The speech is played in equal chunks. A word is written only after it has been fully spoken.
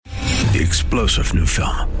The explosive new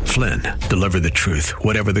film, Flynn, deliver the truth,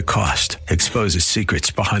 whatever the cost, exposes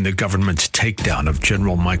secrets behind the government's takedown of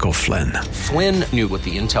General Michael Flynn. Flynn knew what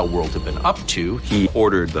the intel world had been up to. He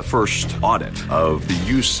ordered the first audit of the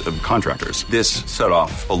use of contractors. This set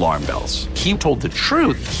off alarm bells. He told the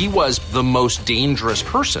truth. He was the most dangerous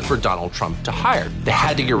person for Donald Trump to hire. They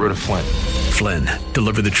had to get rid of Flynn. Flynn,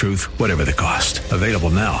 deliver the truth, whatever the cost. Available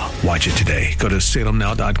now. Watch it today. Go to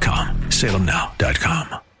salemnow.com.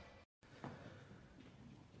 salemnow.com.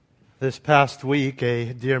 This past week,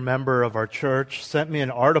 a dear member of our church sent me an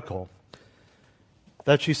article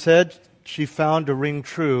that she said she found to ring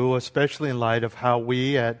true, especially in light of how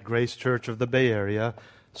we at Grace Church of the Bay Area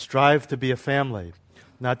strive to be a family.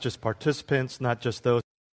 Not just participants, not just those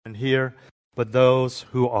in here, but those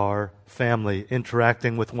who are family,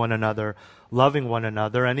 interacting with one another, loving one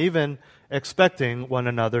another, and even expecting one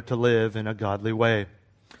another to live in a godly way.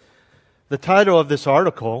 The title of this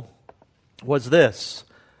article was this: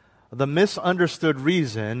 The Misunderstood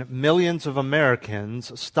Reason Millions of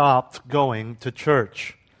Americans Stopped Going to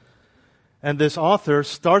Church. And this author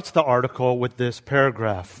starts the article with this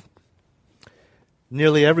paragraph.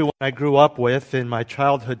 Nearly everyone I grew up with in my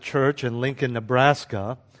childhood church in Lincoln,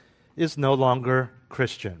 Nebraska, is no longer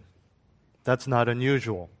Christian. That's not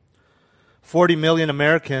unusual. 40 million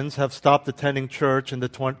Americans have stopped attending church in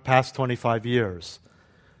the past 25 years.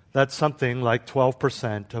 That's something like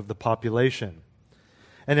 12% of the population.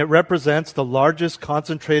 And it represents the largest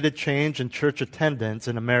concentrated change in church attendance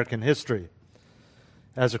in American history.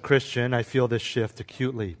 As a Christian, I feel this shift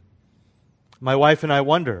acutely. My wife and I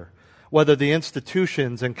wonder whether the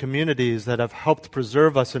institutions and communities that have helped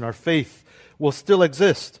preserve us in our faith will still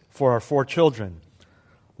exist for our 4 children,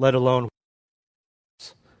 let alone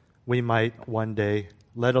we might one day,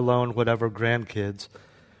 let alone whatever grandkids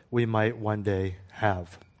we might one day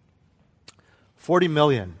have. 40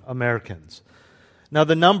 million Americans. Now,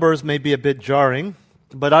 the numbers may be a bit jarring,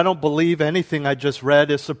 but I don't believe anything I just read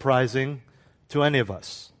is surprising to any of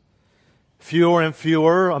us. Fewer and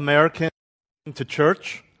fewer Americans go to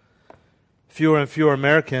church. Fewer and fewer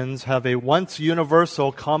Americans have a once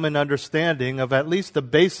universal common understanding of at least the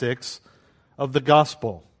basics of the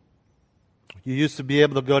gospel. You used to be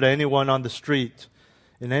able to go to anyone on the street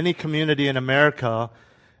in any community in America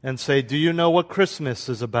and say, "Do you know what Christmas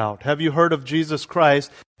is about? Have you heard of Jesus Christ?"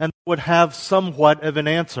 And would have somewhat of an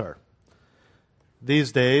answer.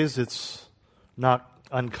 These days, it's not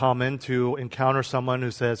uncommon to encounter someone who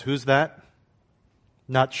says, "Who's that?"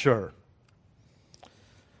 Not sure.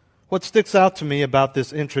 What sticks out to me about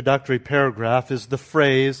this introductory paragraph is the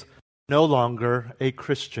phrase, "no longer a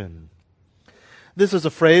Christian." This is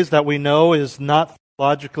a phrase that we know is not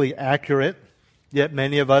logically accurate, yet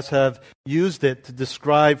many of us have used it to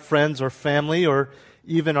describe friends or family or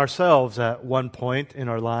even ourselves at one point in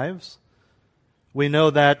our lives. We know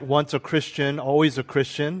that once a Christian, always a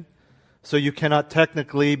Christian, so you cannot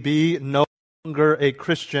technically be no longer a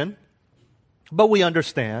Christian, but we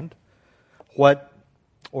understand what,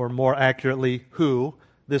 or more accurately, who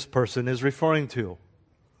this person is referring to.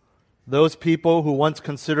 Those people who once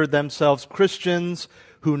considered themselves Christians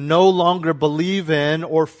who no longer believe in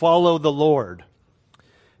or follow the Lord.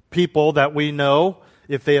 People that we know,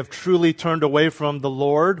 if they have truly turned away from the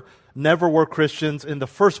Lord, never were Christians in the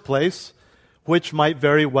first place, which might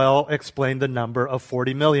very well explain the number of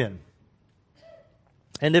 40 million.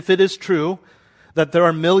 And if it is true that there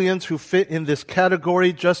are millions who fit in this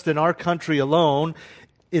category just in our country alone,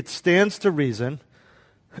 it stands to reason,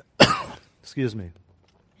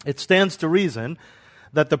 it stands to reason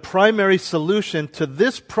that the primary solution to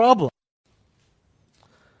this problem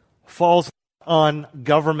falls on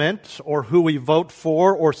government or who we vote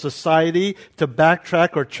for or society to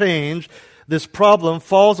backtrack or change. This problem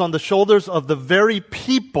falls on the shoulders of the very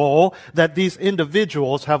people that these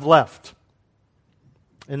individuals have left.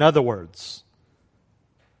 In other words,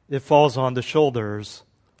 it falls on the shoulders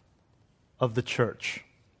of the church.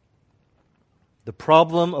 The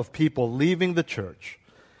problem of people leaving the church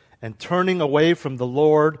and turning away from the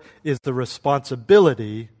Lord is the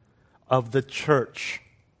responsibility of the church.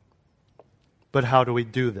 But how do we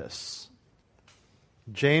do this?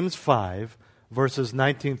 James 5, verses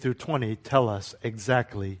 19 through 20 tell us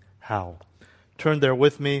exactly how. Turn there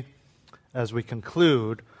with me as we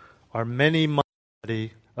conclude our many-month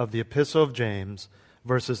study of the Epistle of James,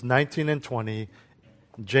 verses 19 and 20,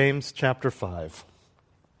 James chapter 5.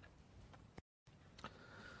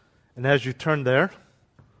 And as you turn there,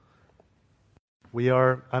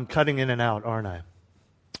 I'm cutting in and out, aren't I?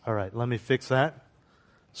 All right, let me fix that.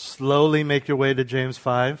 Slowly make your way to James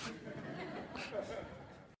 5.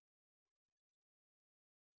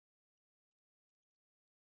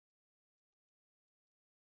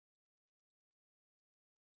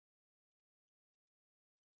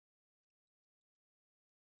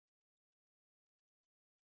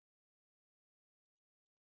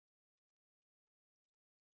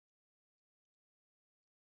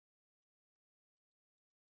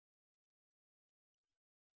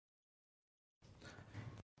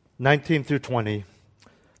 19 through 20.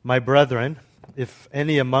 My brethren, if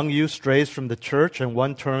any among you strays from the church and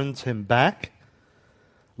one turns him back,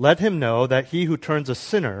 let him know that he who turns a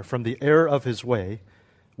sinner from the error of his way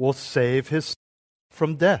will save his soul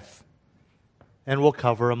from death and will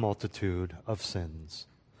cover a multitude of sins.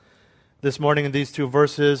 This morning in these two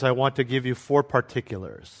verses, I want to give you four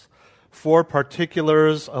particulars. Four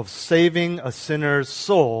particulars of saving a sinner's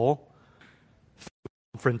soul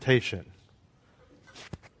through confrontation.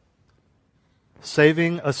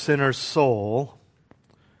 Saving a sinner's soul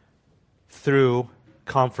through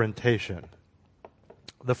confrontation.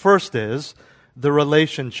 The first is the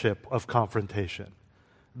relationship of confrontation.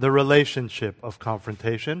 The relationship of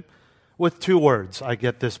confrontation. With two words, I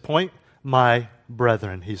get this point. My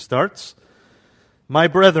brethren, he starts. My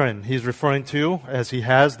brethren, he's referring to, as he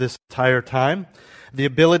has this entire time. The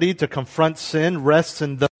ability to confront sin rests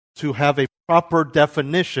in those who have a proper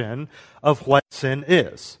definition of what sin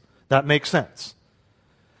is. That makes sense.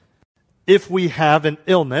 If we have an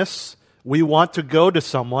illness, we want to go to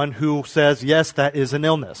someone who says, yes, that is an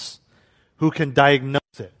illness, who can diagnose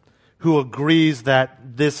it, who agrees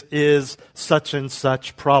that this is such and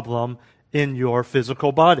such problem in your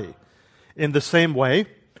physical body. In the same way,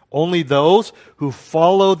 only those who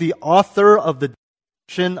follow the author of the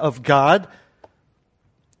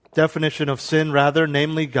definition of sin,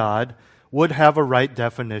 namely God, would have a right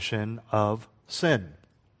definition of sin.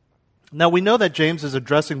 Now, we know that James is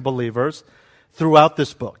addressing believers throughout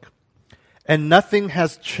this book, and nothing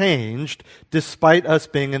has changed despite us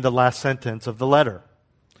being in the last sentence of the letter.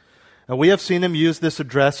 Now, we have seen him use this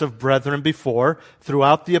address of brethren before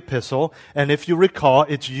throughout the epistle, and if you recall,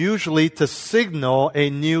 it's usually to signal a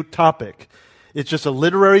new topic. It's just a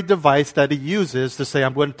literary device that he uses to say,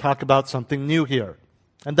 I'm going to talk about something new here.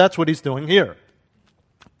 And that's what he's doing here.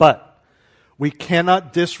 But we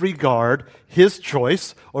cannot disregard his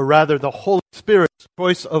choice, or rather the Holy Spirit's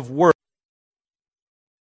choice of words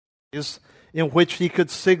in which he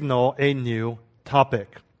could signal a new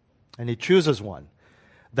topic. And he chooses one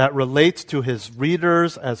that relates to his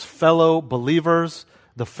readers as fellow believers,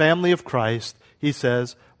 the family of Christ. He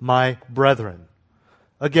says, my brethren.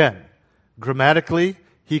 Again, grammatically,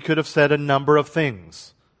 he could have said a number of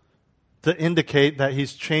things to indicate that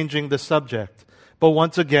he's changing the subject. But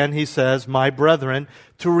once again, he says, my brethren,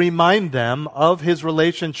 to remind them of his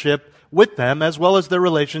relationship with them as well as their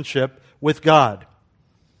relationship with God.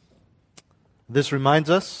 This reminds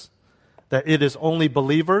us that it is only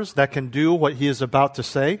believers that can do what he is about to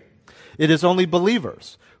say. It is only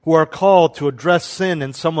believers who are called to address sin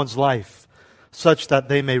in someone's life such that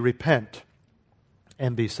they may repent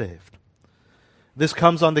and be saved. This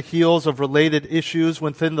comes on the heels of related issues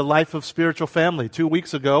within the life of spiritual family. 2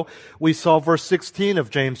 weeks ago, we saw verse 16 of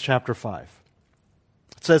James chapter 5.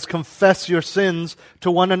 It says, confess your sins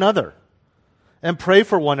to one another and pray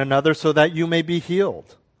for one another so that you may be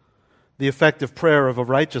healed. The effective prayer of a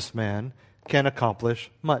righteous man can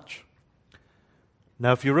accomplish much.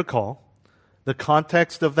 Now, if you recall, the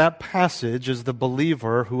context of that passage is the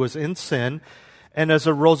believer who is in sin, and as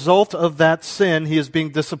a result of that sin, he is being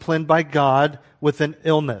disciplined by God with an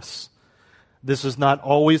illness. This is not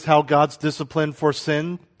always how God's discipline for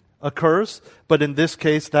sin occurs, but in this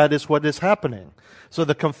case, that is what is happening. So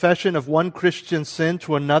the confession of one Christian's sin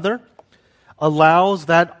to another allows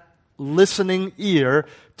that listening ear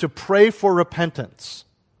to pray for repentance.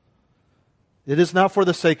 It is not for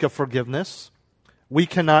the sake of forgiveness. We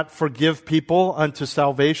cannot forgive people unto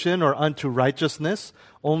salvation or unto righteousness.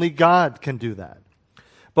 Only God can do that.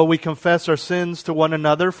 But we confess our sins to one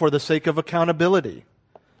another for the sake of accountability,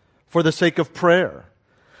 for the sake of prayer,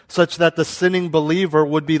 such that the sinning believer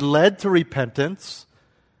would be led to repentance,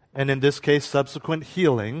 and in this case, subsequent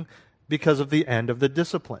healing, because of the end of the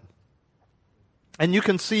discipline. And you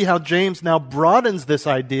can see how James now broadens this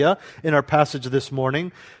idea in our passage this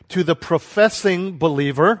morning to the professing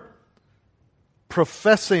believer,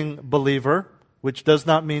 which does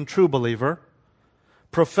not mean true believer,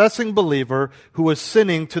 professing believer who is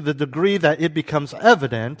sinning to the degree that it becomes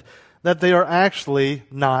evident that they are actually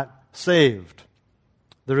not saved.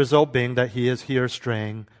 The result being that he is here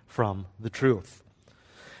straying from the truth.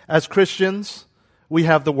 As Christians, we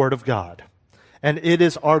have the Word of God. And it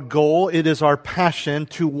is our goal, it is our passion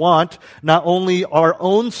to want not only our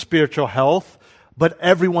own spiritual health, but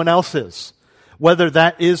everyone else's. Whether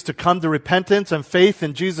that is to come to repentance and faith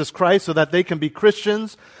in Jesus Christ so that they can be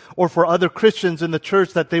Christians, or for other Christians in the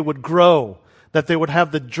church that they would grow, that they would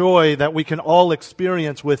have the joy that we can all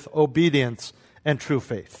experience with obedience and true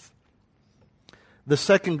faith. The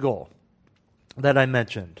second goal that I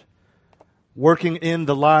mentioned, working in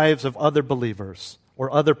the lives of other believers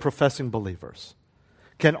or other professing believers,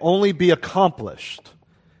 can only be accomplished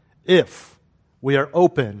if we are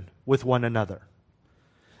open with one another.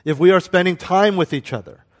 If we are spending time with each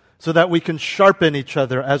other so that we can sharpen each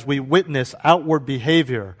other as we witness outward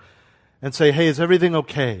behavior and say, hey, is everything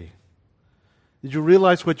okay? Did you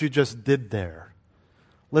realize what you just did there?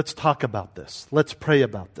 Let's talk about this. Let's pray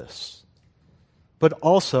about this. But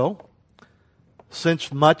also,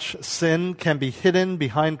 since much sin can be hidden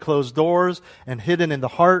behind closed doors and hidden in the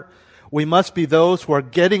heart, we must be those who are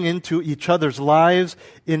getting into each other's lives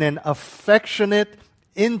in an affectionate,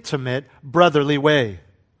 intimate, brotherly way,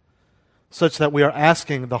 such that we are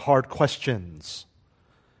asking the hard questions.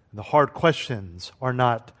 The hard questions are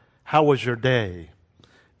not, how was your day?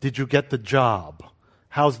 Did you get the job?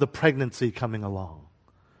 How's the pregnancy coming along?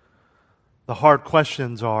 The hard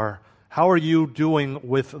questions are, how are you doing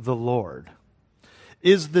with the Lord?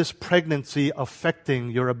 Is this pregnancy affecting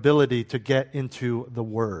your ability to get into the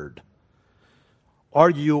Word? Are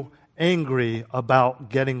you angry about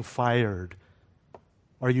getting fired?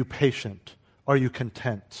 Are you patient? Are you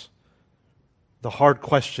content? The hard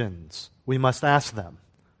questions, we must ask them.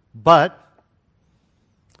 But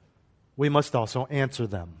we must also answer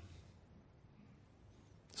them.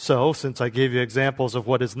 So, since I gave you examples of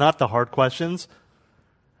what is not the hard questions,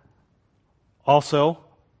 also,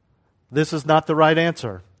 this is not the right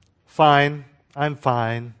answer. Fine, I'm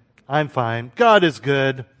fine, I'm fine. God is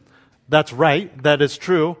good. That's right, that is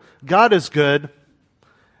true. God is good.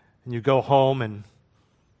 And you go home and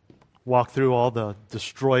walk through all the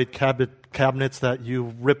destroyed cabinets that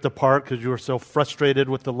you ripped apart because you were so frustrated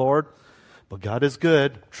with the Lord. But God is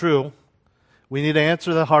good, true. We need to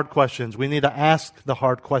answer the hard questions. We need to ask the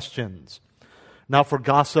hard questions. Not for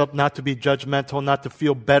gossip, not to be judgmental, not to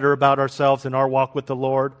feel better about ourselves in our walk with the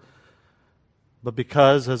Lord, but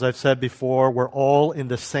because, as I've said before, we're all in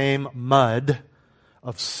the same mud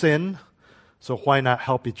of sin, so why not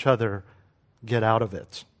help each other get out of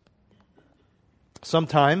it?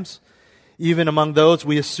 Sometimes, even among those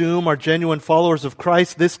we assume are genuine followers of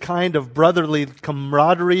Christ, this kind of brotherly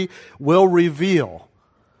camaraderie will reveal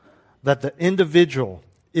that the individual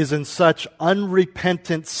is in such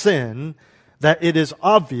unrepentant sin that it is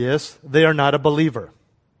obvious they are not a believer.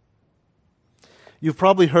 You've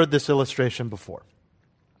probably heard this illustration before.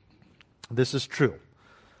 This is true.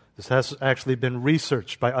 This has actually been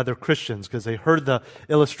researched by other Christians because they heard the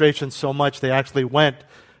illustration so much they actually went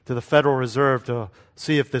to the Federal Reserve to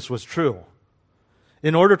see if this was true.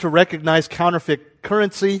 In order to recognize counterfeit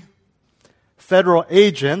currency, federal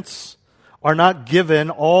agents are not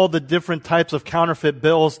given all the different types of counterfeit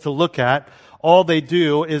bills to look at. All they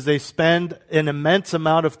do is they spend an immense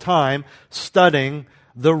amount of time studying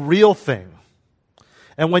the real thing.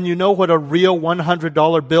 And when you know what a real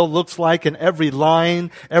 $100 bill looks like in every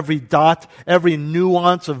line, every dot, every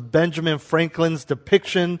nuance of Benjamin Franklin's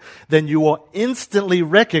depiction, then you will instantly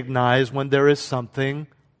recognize when there is something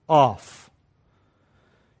off.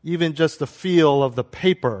 Even just the feel of the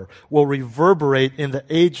paper will reverberate in the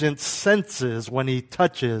agent's senses when he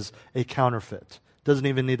touches a counterfeit. Doesn't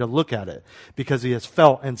even need to look at it because he has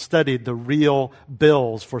felt and studied the real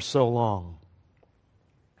bills for so long.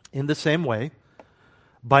 In the same way,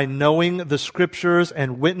 by knowing the Scriptures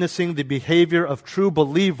and witnessing the behavior of true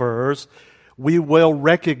believers, we will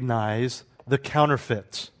recognize the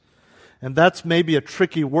counterfeit. And that's maybe a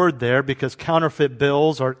tricky word there because counterfeit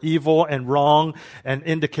bills are evil and wrong and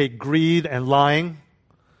indicate greed and lying.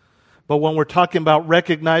 But when we're talking about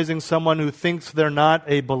recognizing someone who thinks they're not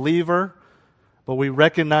a believer, but we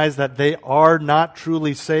recognize that they are not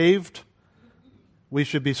truly saved, we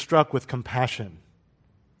should be struck with compassion,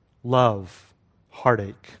 love,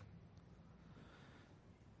 heartache.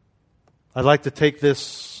 I'd like to take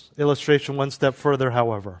this illustration one step further,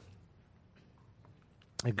 however.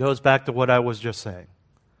 It goes back to what I was just saying.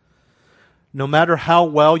 No matter how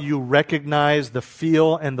well you recognize the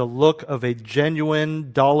feel and the look of a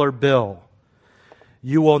genuine dollar bill,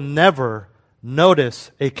 you will never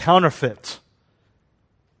notice a counterfeit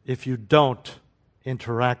if you don't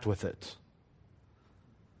interact with it.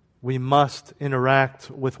 We must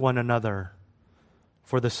interact with one another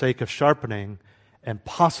for the sake of sharpening and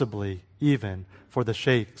possibly even for the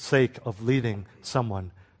sake of leading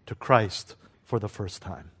someone to Christ for the first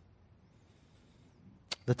time.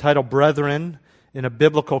 The title brethren, in a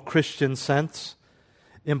biblical Christian sense,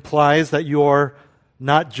 implies that you are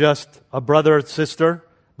not just a brother or sister,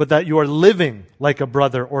 but that you are living like a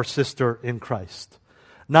brother or sister in Christ.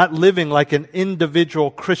 Not living like an individual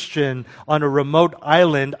Christian on a remote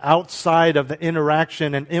island outside of the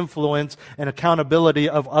interaction and influence and accountability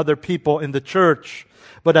of other people in the church,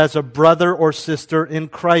 but as a brother or sister in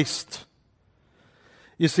Christ.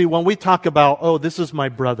 You see, when we talk about, oh, this is my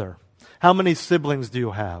brother, how many siblings do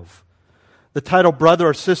you have? The title brother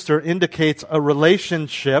or sister indicates a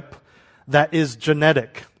relationship that is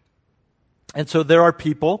genetic. And so there are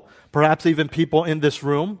people, perhaps even people in this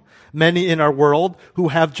room, many in our world, who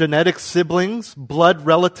have genetic siblings, blood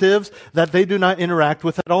relatives, that they do not interact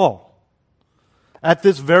with at all. At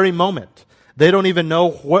this very moment, they don't even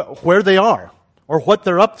know where they are or what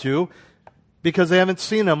they're up to because they haven't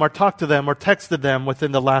seen them or talked to them or texted them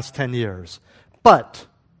within the last 10 years. But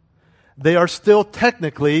they are still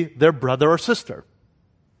technically their brother or sister.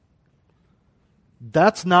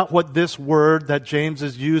 That's not what this word that James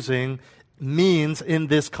is using means in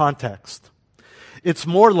this context. It's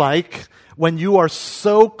more like when you are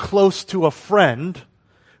so close to a friend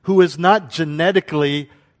who is not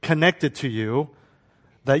genetically connected to you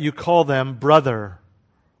that you call them brother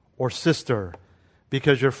or sister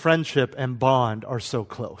because your friendship and bond are so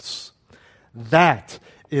close. That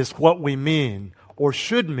is what we mean or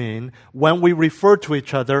should mean when we refer to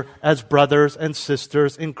each other as brothers and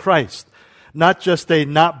sisters in Christ. Not just a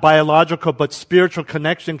not biological but spiritual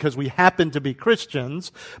connection because we happen to be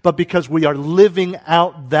Christians, but because we are living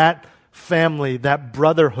out that family, that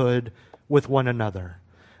brotherhood with one another.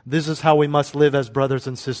 This is how we must live as brothers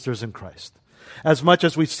and sisters in Christ. As much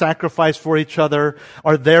as we sacrifice for each other,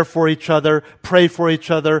 are there for each other, pray for each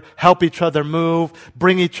other, help each other move,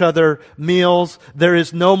 bring each other meals, there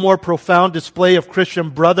is no more profound display of Christian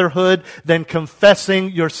brotherhood than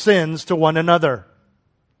confessing your sins to one another.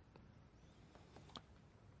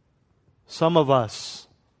 Some of us,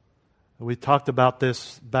 we talked about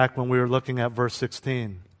this back when we were looking at verse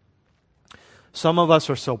 16. Some of us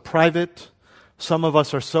are so private. Some of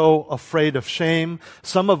us are so afraid of shame.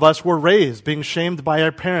 Some of us were raised being shamed by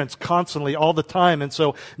our parents constantly, all the time. And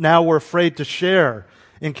so now we're afraid to share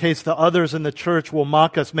in case the others in the church will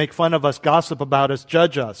mock us, make fun of us, gossip about us,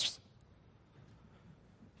 judge us.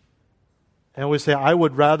 And we say, I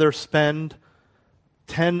would rather spend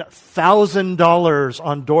 $10,000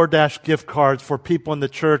 on DoorDash gift cards for people in the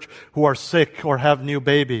church who are sick or have new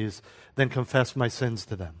babies than confess my sins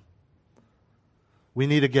to them. We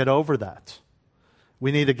need to get over that.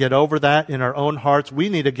 We need to get over that in our own hearts. We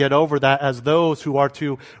need to get over that as those who are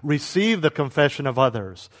to receive the confession of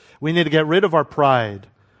others. We need to get rid of our pride,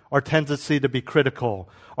 our tendency to be critical,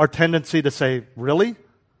 our tendency to say, really?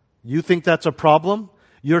 You think that's a problem?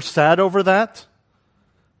 You're sad over that?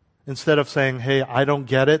 Instead of saying, hey, I don't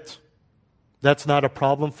get it. That's not a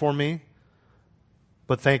problem for me.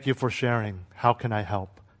 But thank you for sharing. How can I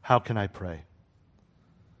help? How can I pray?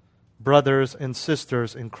 Brothers and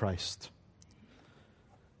sisters in Christ,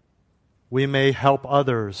 we may help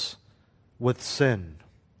others with sin.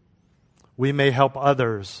 We may help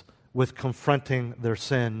others with confronting their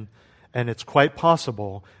sin, and it's quite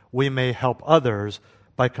possible we may help others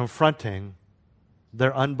by confronting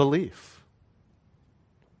their unbelief.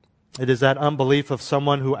 It is that unbelief of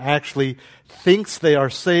someone who actually thinks they are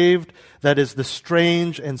saved that is the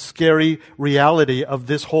strange and scary reality of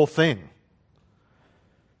this whole thing.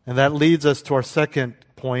 And that leads us to our second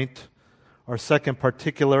point, our second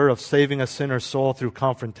particular of saving a sinner's soul through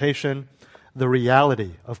confrontation, the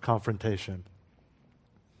reality of confrontation.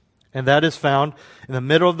 And that is found in the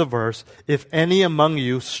middle of the verse, if any among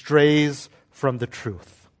you strays from the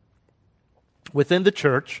truth. Within the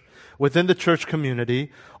church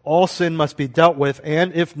community, all sin must be dealt with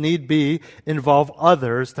and, if need be, involve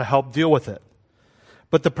others to help deal with it.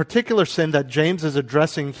 But the particular sin that James is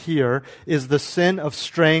addressing here is the sin of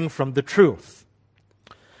straying from the truth.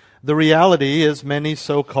 The reality is many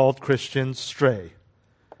so-called Christians stray.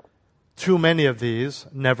 Too many of these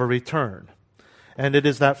never return. And it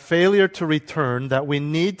is that failure to return that we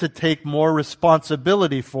need to take more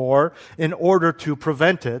responsibility for in order to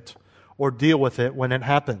prevent it or deal with it when it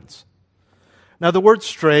happens. Now, the word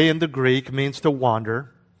stray in the Greek means to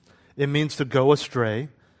wander. It means to go astray.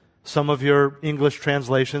 Some of your English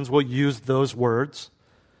translations will use those words.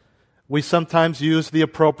 We sometimes use the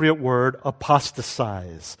appropriate word,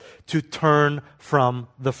 apostatize, to turn from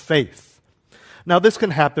the faith. Now, this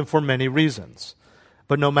can happen for many reasons.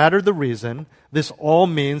 But no matter the reason, this all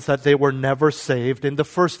means that they were never saved in the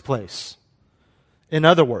first place. In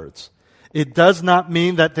other words, it does not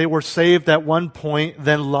mean that they were saved at one point,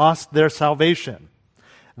 then lost their salvation.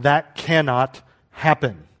 That cannot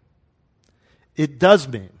happen. It does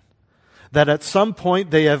mean that at some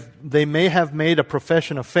point they may have made a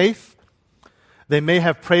profession of faith. They may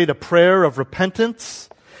have prayed a prayer of repentance.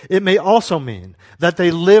 It may also mean that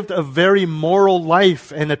they lived a very moral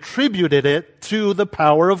life and attributed it to the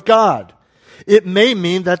power of God. It may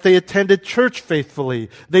mean that they attended church faithfully,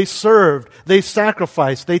 they served, they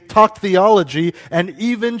sacrificed, they talked theology, and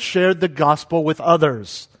even shared the gospel with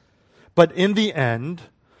others. But in the end,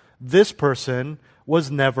 this person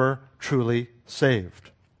was never truly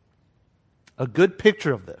saved. A good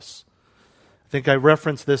picture of this, I think I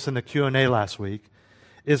referenced this in the Q&A last week,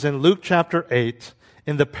 is in Luke chapter 8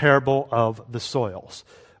 in the parable of the soils.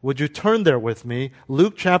 Would you turn there with me?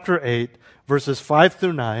 Luke chapter 8, verses 5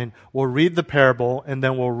 through 9. We'll read the parable and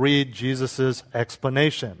then we'll read Jesus'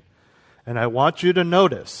 explanation. And I want you to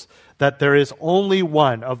notice that there is only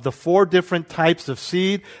one of the 4 different types of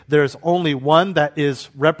seed. There is only one that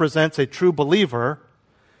represents a true believer.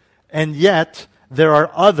 And yet, there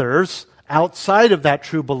are others outside of that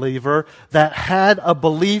true believer that had a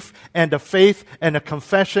belief and a faith and a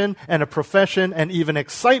confession and a profession and even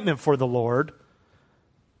excitement for the Lord,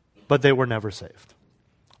 but they were never saved.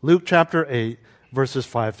 Luke chapter 8, verses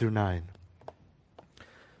 5 through 9.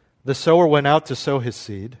 The sower went out to sow his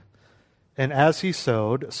seed, and as he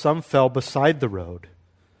sowed, some fell beside the road,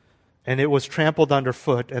 and it was trampled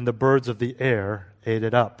underfoot, and the birds of the air ate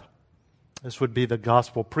it up. This would be the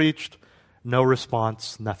gospel preached, no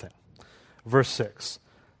response, nothing. Verse 6.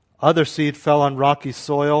 Other seed fell on rocky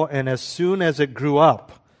soil, and as soon as it grew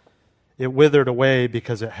up, it withered away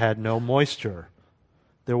because it had no moisture.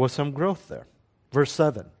 There was some growth there. Verse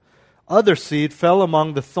 7. Other seed fell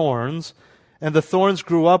among the thorns, and the thorns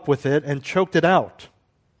grew up with it and choked it out.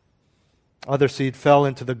 Other seed fell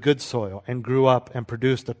into the good soil and grew up and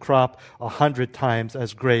produced a crop 100 times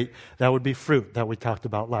as great. That would be fruit that we talked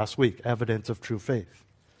about last week, evidence of true faith.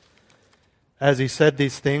 As he said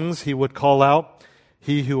these things, he would call out,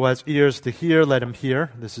 "He who has ears to hear, let him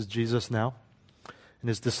hear." This is Jesus now. And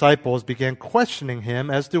his disciples began questioning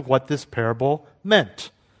him as to what this parable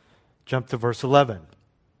meant. Jump to verse 11.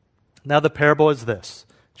 Now the parable is this.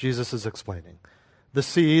 Jesus is explaining. The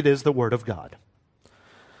seed is the word of God.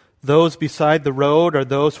 Those beside the road are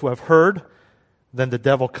those who have heard. Then the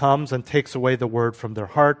devil comes and takes away the word from their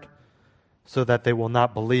heart, so that they will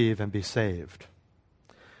not believe and be saved.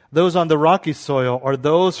 Those on the rocky soil are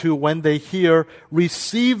those who, when they hear,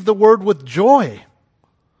 receive the word with joy.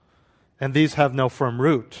 And these have no firm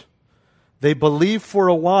root. They believe for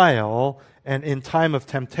a while, and in time of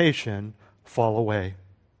temptation, fall away.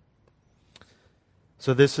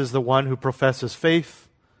 So this is the one who professes faith,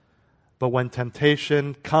 but when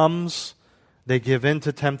temptation comes, they give in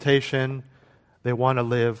to temptation. They want to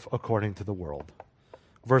live according to the world.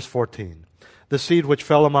 Verse 14. The seed which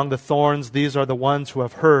fell among the thorns, these are the ones who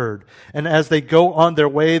have heard. And as they go on their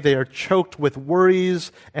way, they are choked with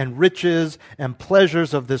worries and riches and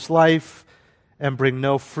pleasures of this life and bring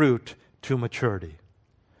no fruit to maturity.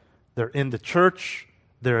 They're in the church,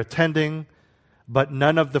 they're attending, but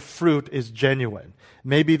none of the fruit is genuine.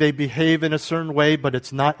 Maybe they behave in a certain way, but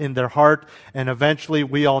it's not in their heart. And eventually,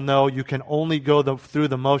 we all know you can only go through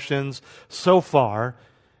the motions so far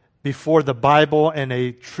before the Bible and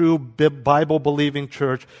a true Bible-believing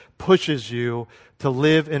church pushes you to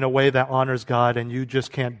live in a way that honors God, and you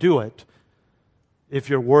just can't do it if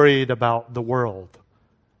you're worried about the world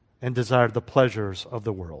and desire the pleasures of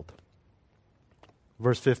the world.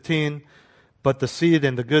 Verse 15, but the seed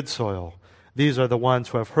in the good soil, these are the ones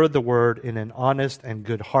who have heard the word in an honest and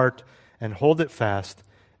good heart and hold it fast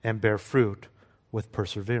and bear fruit with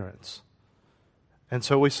perseverance. And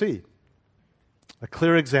so we see a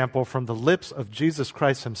clear example from the lips of Jesus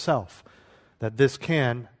Christ himself that this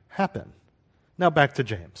can happen. Now back to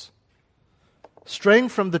James. Straying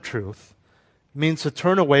from the truth means to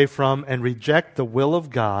turn away from and reject the will of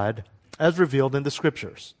God as revealed in the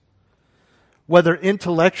Scriptures. Whether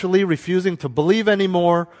intellectually refusing to believe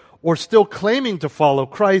anymore or still claiming to follow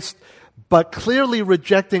Christ, but clearly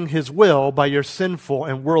rejecting his will by your sinful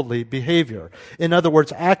and worldly behavior. In other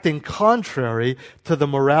words, acting contrary to the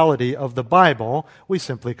morality of the Bible, we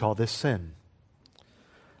simply call this sin.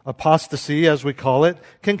 Apostasy, as we call it,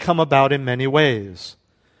 can come about in many ways.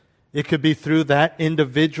 It could be through that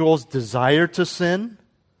individual's desire to sin.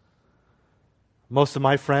 Most of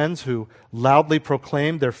my friends who loudly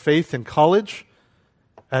proclaim their faith in college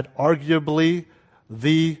at arguably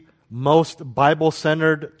the most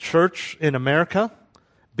Bible-centered church in America,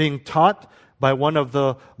 being taught by one of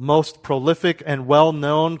the most prolific and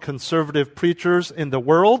well-known conservative preachers in the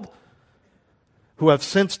world, who have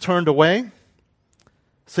since turned away,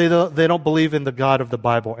 say they don't believe in the God of the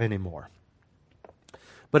Bible anymore.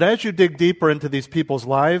 But as you dig deeper into these people's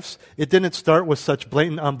lives, it didn't start with such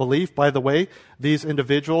blatant unbelief. By the way, these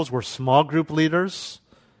individuals were small group leaders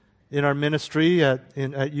in our ministry at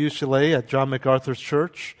UCLA, at John MacArthur's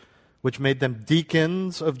church, which made them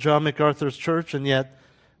deacons of John MacArthur's church, and yet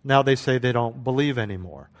Now they say they don't believe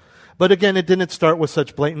anymore. But again, it didn't start with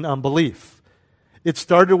such blatant unbelief. It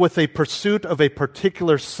started with a pursuit of a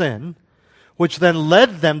particular sin, which then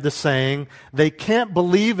led them to saying they can't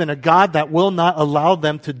believe in a God that will not allow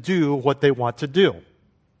them to do what they want to do.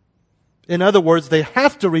 In other words, they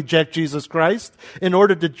have to reject Jesus Christ in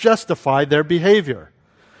order to justify their behavior.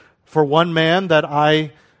 For one man that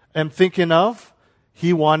I am thinking of,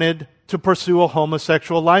 he wanted to pursue a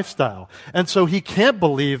homosexual lifestyle. And so he can't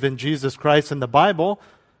believe in Jesus Christ and the Bible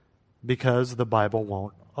because the Bible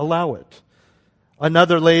won't allow it.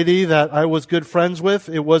 Another lady that I was good friends with,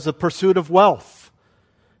 it was a pursuit of wealth.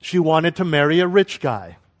 She wanted to marry a rich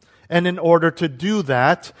guy. And in order to do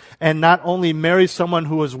that, and not only marry someone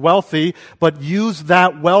who was wealthy, but use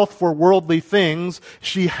that wealth for worldly things,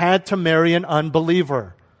 she had to marry an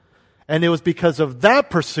unbeliever. And it was because of that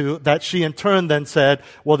pursuit that she in turn then said,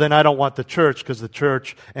 well, then I don't want the church because the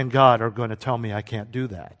church and God are going to tell me I can't do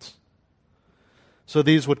that. So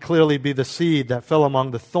these would clearly be the seed that fell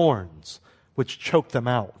among the thorns, which choked them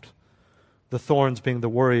out. The thorns being the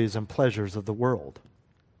worries and pleasures of the world.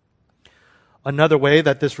 Another way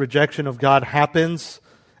that this rejection of God happens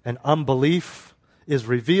and unbelief is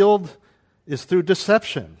revealed is through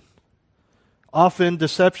deception. Often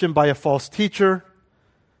deception by a false teacher,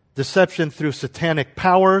 deception through satanic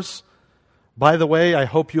powers. By the way, I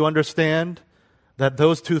hope you understand that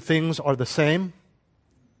those two things are the same.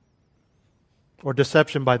 Or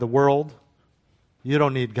deception by the world. You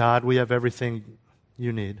don't need God. We have everything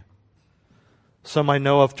you need. Some I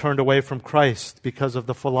know have turned away from Christ because of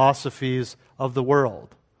the philosophies of the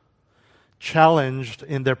world, challenged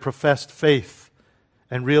in their professed faith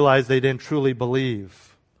and realized they didn't truly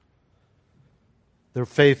believe. Their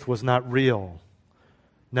faith was not real.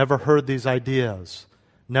 Never heard these ideas.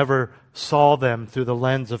 Never saw them through the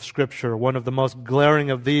lens of Scripture. One of the most glaring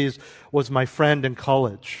of these was my friend in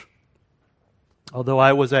college. Although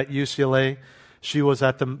I was at UCLA, she was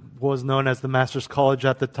known as the Master's College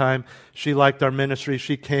at the time. She liked our ministry.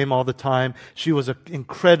 She came all the time. She was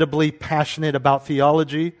incredibly passionate about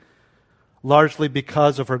theology, largely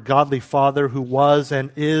because of her godly father, who was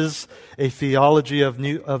and is a theology of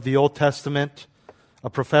the Old Testament, a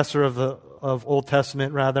professor of Old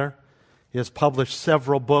Testament rather. He has published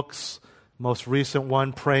several books. Most recent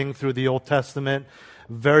one, Praying Through the Old Testament,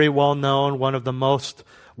 very well known, one of the most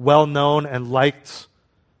well known and liked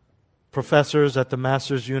professors at the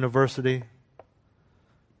Masters University.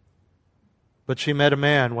 But she met a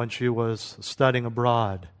man when she was studying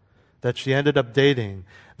abroad that she ended up dating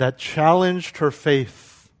that challenged her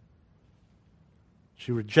faith.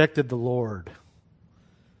 She rejected the Lord.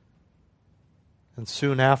 And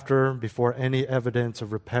soon after, before any evidence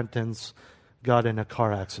of repentance, got in a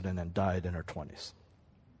car accident and died in her 20s.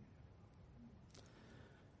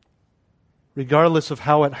 Regardless of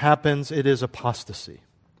how it happens, it is apostasy.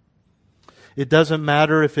 It doesn't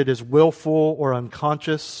matter if it is willful or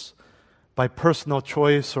unconscious, by personal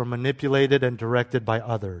choice or manipulated and directed by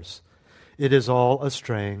others. It is all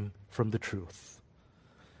straying from the truth.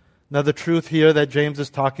 Now, the truth here that James is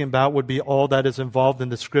talking about would be all that is involved in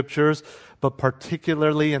the Scriptures, but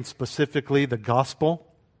particularly and specifically the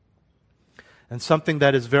gospel. And something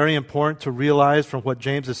that is very important to realize from what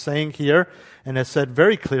James is saying here, and has said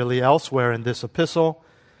very clearly elsewhere in this epistle,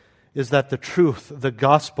 is that the truth, the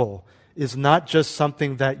gospel, is not just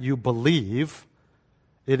something that you believe,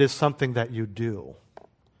 it is something that you do.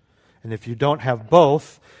 And if you don't have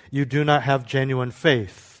both, you do not have genuine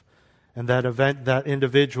faith, and that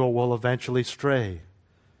individual will eventually stray.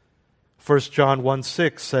 1 John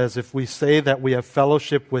 1:6 says, if we say that we have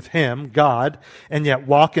fellowship with Him, God, and yet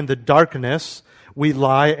walk in the darkness, we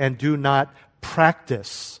lie and do not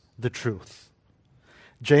practice the truth.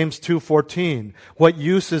 James 2:14, what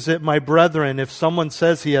use is it, my brethren, if someone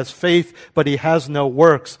says he has faith, but he has no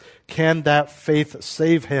works? Can that faith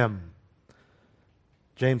save him?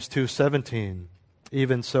 James 2:17,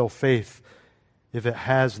 even so faith, if it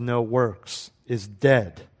has no works, is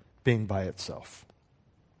dead, being by itself.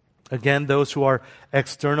 Again, those who are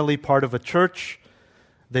externally part of a church,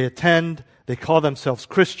 they attend, they call themselves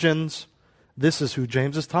Christians. This is who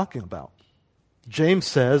James is talking about. James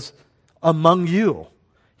says, among you.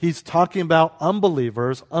 He's talking about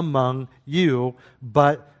unbelievers among you,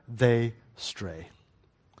 but they stray.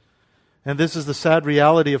 And this is the sad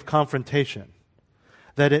reality of confrontation,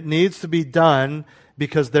 that it needs to be done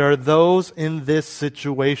because there are those in this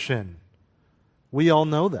situation. We all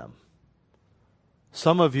know them.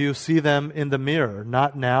 Some of you see them in the mirror,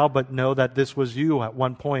 not now, but know that this was you at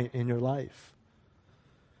one point in your life.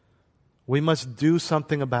 We must do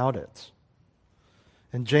something about it.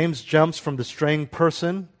 And James jumps from the straying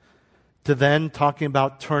person to then talking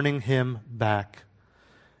about turning him back.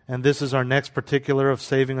 And this is our next particular of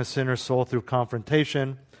saving a sinner's soul through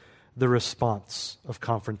confrontation, the response of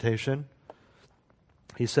confrontation.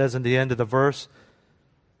 He says in the end of the verse,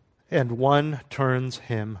 and one turns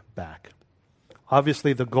him back.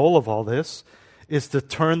 Obviously, the goal of all this is to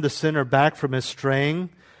turn the sinner back from his straying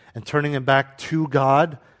and turning him back to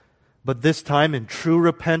God, but this time in true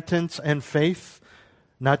repentance and faith,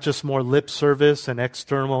 not just more lip service and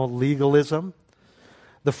external legalism.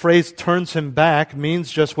 The phrase turns him back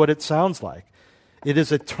means just what it sounds like. It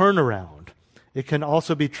is a turnaround. It can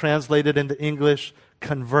also be translated into English,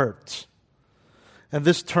 convert. And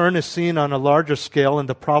this turn is seen on a larger scale in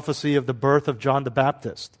the prophecy of the birth of John the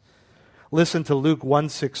Baptist. Listen to Luke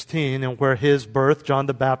 1:16, and where his birth, John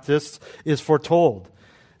the Baptist, is foretold.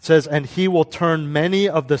 It says, and he will turn many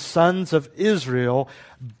of the sons of Israel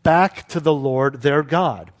back to the Lord their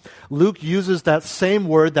God. Luke uses that same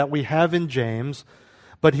word that we have in James,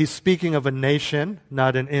 but he's speaking of a nation,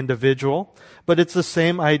 not an individual. But it's the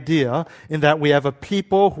same idea in that we have a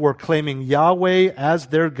people who are claiming Yahweh as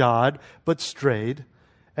their God, but strayed,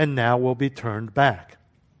 and now will be turned back.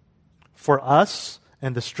 For us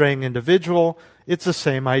and the straying individual, it's the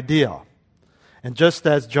same idea. And just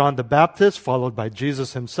as John the Baptist, followed by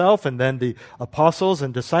Jesus himself, and then the apostles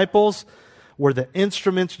and disciples, were the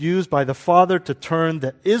instruments used by the Father to turn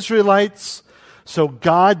the Israelites, so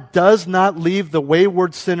God does not leave the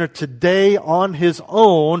wayward sinner today on his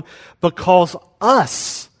own, but calls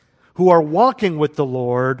us who are walking with the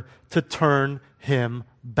Lord to turn him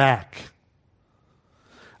back.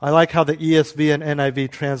 I like how the ESV and NIV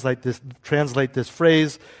translate this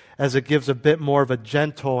phrase, as it gives a bit more of a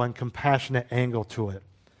gentle and compassionate angle to it.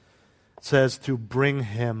 It says to bring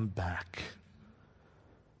him back.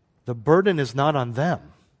 The burden is not on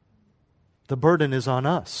them. The burden is on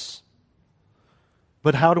us.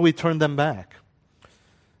 But how do we turn them back?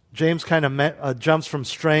 James kind of jumps from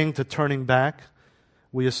straying to turning back.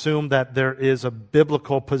 We assume that there is a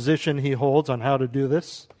biblical position he holds on how to do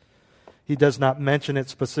this. He does not mention it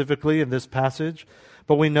specifically in this passage,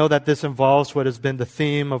 but we know that this involves what has been the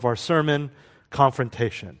theme of our sermon,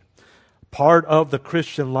 confrontation. Part of the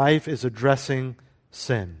Christian life is addressing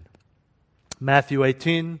sin. Matthew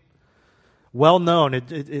 18, well known.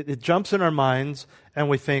 It jumps in our minds and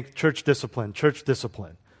we think church discipline.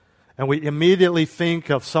 And we immediately think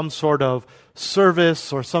of some sort of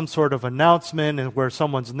service or some sort of announcement and where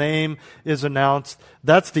someone's name is announced.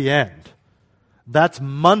 That's the end. That's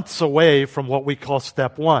months away from what we call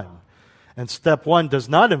step one. And step one does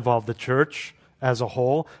not involve the church as a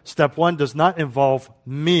whole. Step one does not involve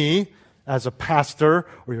me as a pastor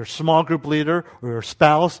or your small group leader or your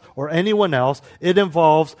spouse or anyone else. It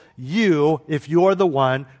involves you if you are the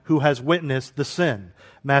one who has witnessed the sin.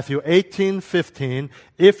 Matthew 18:15,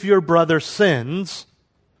 if your brother sins,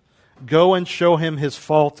 go and show him his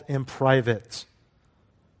fault in private.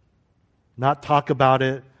 Not talk about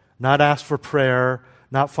it, not ask for prayer,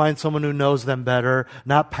 not find someone who knows them better,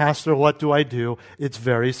 not pastor, what do I do? It's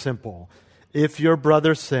very simple. If your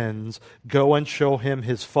brother sins, go and show him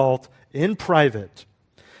his fault in private.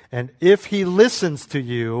 And if he listens to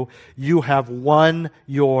you, you have won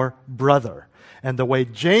your brother. And the way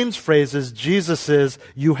James phrases Jesus is,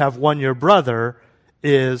 you have won your brother,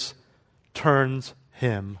 is turns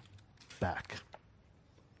him back.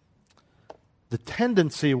 The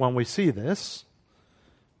tendency when we see this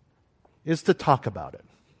is to talk about it,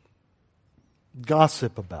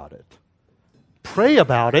 gossip about it, pray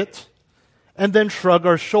about it, and then shrug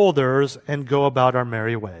our shoulders and go about our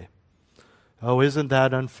merry way. Oh, isn't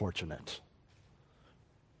that unfortunate?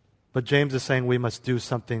 But James is saying we must do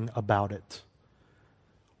something about it.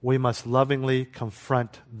 We must lovingly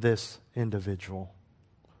confront this individual.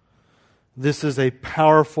 This is a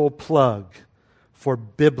powerful plug for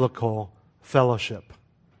biblical fellowship.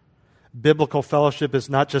 Biblical fellowship is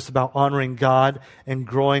not just about honoring God and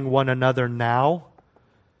growing one another now.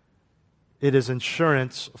 It is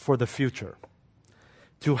insurance for the future.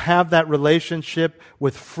 To have that relationship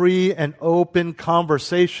with free and open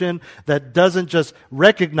conversation that doesn't just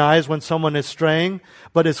recognize when someone is straying,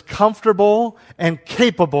 but is comfortable and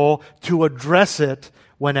capable to address it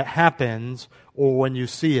when it happens or when you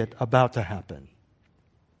see it about to happen.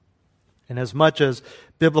 And as much as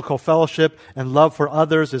biblical fellowship and love for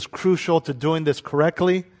others is crucial to doing this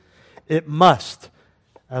correctly, it must,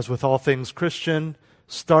 as with all things Christian,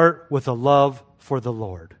 start with a love for the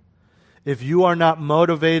Lord. If you are not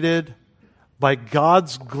motivated by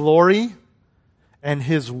God's glory and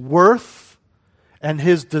His worth and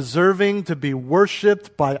His deserving to be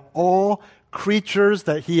worshipped by all creatures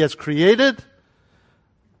that He has created,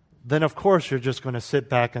 then of course you're just going to sit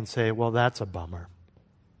back and say, well, that's a bummer.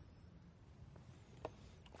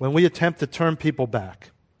 When we attempt to turn people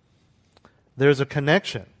back, there's a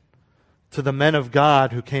connection to the men of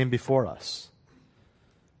God who came before us.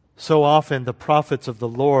 So often the prophets of the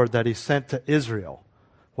Lord that He sent to Israel,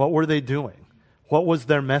 what were they doing? What was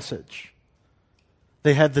their message?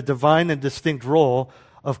 They had the divine and distinct role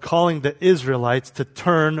of calling the Israelites to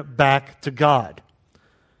turn back to God.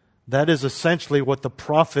 That is essentially what the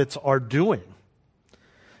prophets are doing.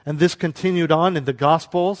 And this continued on in the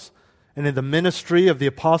Gospels and in the ministry of the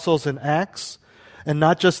apostles in Acts, and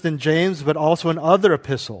not just in James, but also in other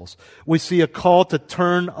epistles. We see a call to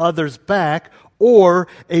turn others back, or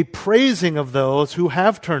a praising of those who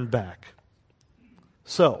have turned back.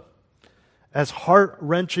 So, as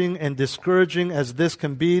heart-wrenching and discouraging as this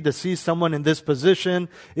can be to see someone in this position,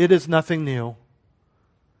 it is nothing new.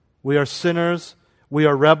 We are sinners, we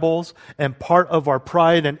are rebels, and part of our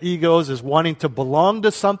pride and egos is wanting to belong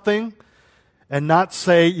to something and not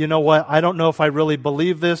say, you know what, I don't know if I really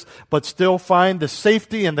believe this, but still find the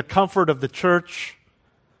safety and the comfort of the church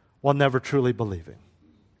while never truly believing.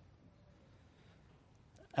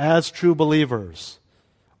 As true believers,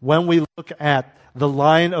 when we look at the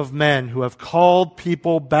line of men who have called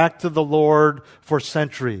people back to the Lord for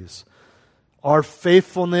centuries, our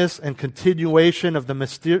faithfulness and continuation of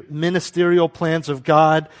the ministerial plans of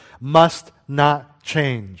God must not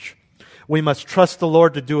change. We must trust the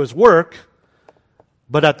Lord to do His work,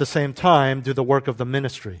 but at the same time do the work of the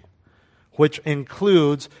ministry, which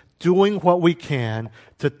includes doing what we can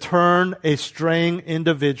to turn a straying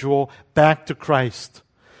individual back to Christ,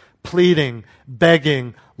 pleading,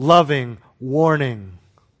 begging, loving, warning.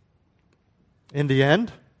 In the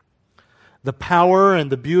end, the power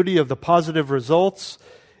and the beauty of the positive results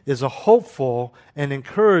is a hopeful and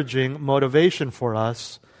encouraging motivation for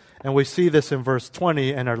us, and we see this in verse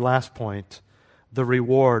 20 and our last point, the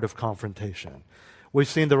reward of confrontation. We've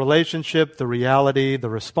seen the relationship, the reality, the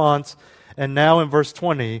response, and now in verse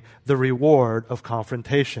 20, the reward of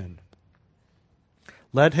confrontation.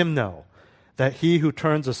 Let him know that he who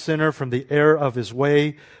turns a sinner from the error of his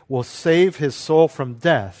way will save his soul from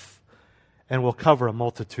death and will cover a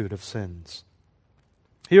multitude of sins.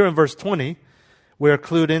 Here in verse 20, we are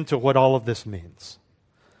clued into what all of this means.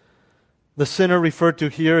 The sinner referred to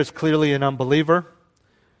here is clearly an unbeliever.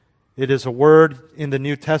 It is a word in the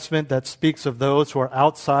New Testament that speaks of those who are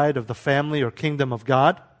outside of the family or kingdom of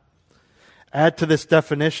God. Add to this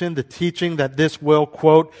definition the teaching that this will,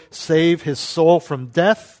 quote, save his soul from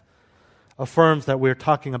death, affirms that we're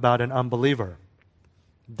talking about an unbeliever.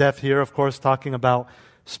 Death here, of course, talking about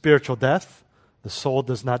spiritual death. The soul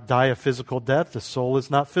does not die a physical death. The soul is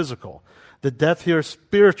not physical. The death here is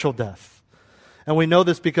spiritual death. And we know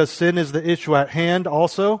this because sin is the issue at hand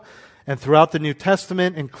also. And throughout the New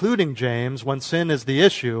Testament, including James, when sin is the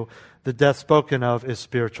issue, the death spoken of is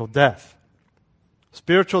spiritual death.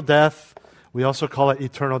 Spiritual death, we also call it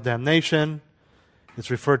eternal damnation. It's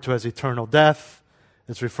referred to as eternal death.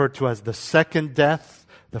 It's referred to as the second death,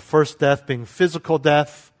 the first death being physical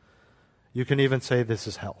death. You can even say this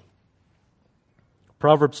is hell.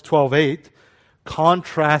 Proverbs 12:8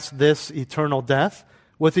 contrasts this eternal death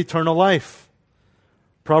with eternal life.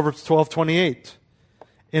 Proverbs 12:28,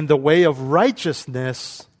 in the way of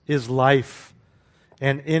righteousness is life,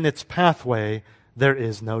 and in its pathway there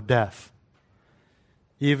is no death.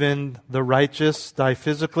 Even the righteous die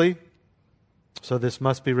physically, so this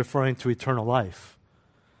must be referring to eternal life,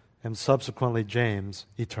 and subsequently James,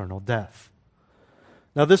 eternal death.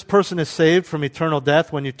 Now this person is saved from eternal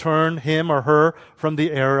death when you turn him or her from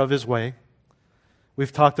the error of his way.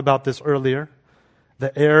 We've talked about this earlier.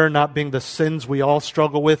 The error not being the sins we all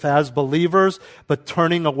struggle with as believers, but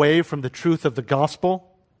turning away from the truth of the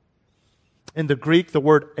gospel. In the Greek, the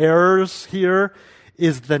word errors here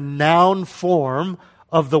is the noun form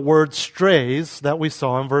of the word strays that we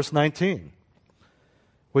saw in verse 19,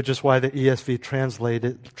 which is why the ESV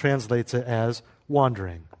translates it as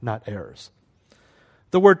wandering, not errors.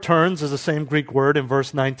 The word turns is the same Greek word in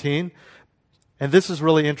verse 19, and this is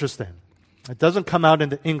really interesting. It doesn't come out in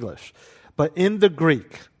the English, but in the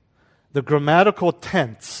Greek, the grammatical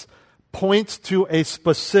tense points to a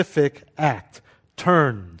specific act,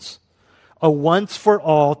 turns, a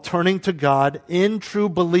once-for-all turning to God in true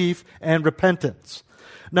belief and repentance.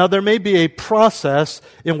 Now, there may be a process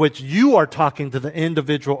in which you are talking to the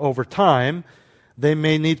individual over time. They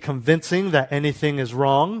may need convincing that anything is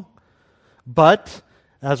wrong, but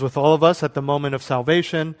as with all of us at the moment of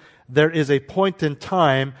salvation, there is a point in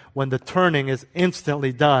time when the turning is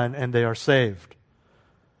instantly done and they are saved.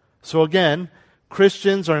 So again,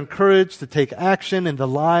 Christians are encouraged to take action in the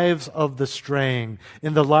lives of the straying,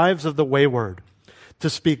 in the lives of the wayward, to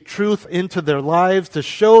speak truth into their lives, to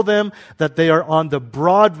show them that they are on the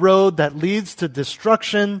broad road that leads to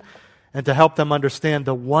destruction, and to help them understand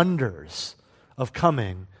the wonders of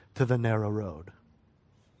coming to the narrow road.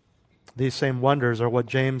 These same wonders are what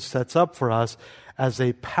James sets up for us as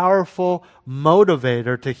a powerful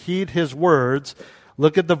motivator to heed his words.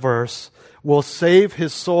 Look at the verse. Will save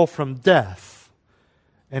his soul from death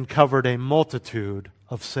and covered a multitude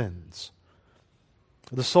of sins.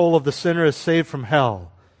 The soul of the sinner is saved from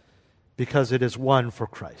hell because it is won for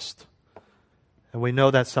Christ. And we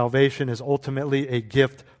know that salvation is ultimately a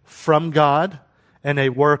gift from God and a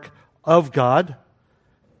work of God.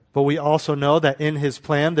 But we also know that in His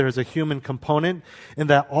plan there is a human component, in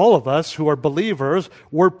that all of us who are believers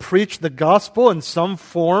were preached the gospel in some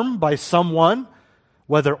form by someone,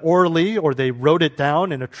 whether orally or they wrote it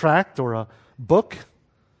down in a tract or a book.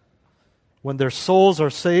 When their souls are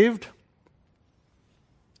saved,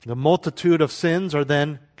 the multitude of sins are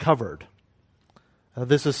then covered.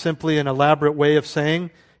 This is simply an elaborate way of saying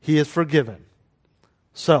He is forgiven.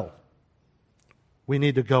 So, we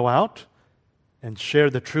need to go out and share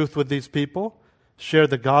the truth with these people, share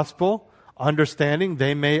the gospel, understanding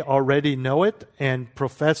they may already know it and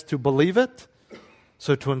profess to believe it.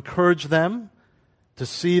 So to encourage them to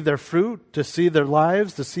see their fruit, to see their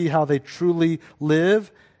lives, to see how they truly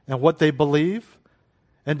live and what they believe,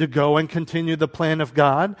 and to go and continue the plan of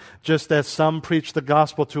God. Just as some preach the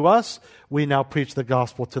gospel to us, we now preach the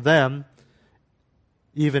gospel to them,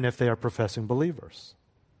 even if they are professing believers.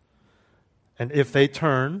 And if they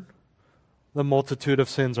turn, the multitude of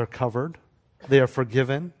sins are covered. They are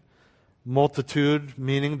forgiven. Multitude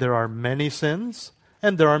meaning there are many sins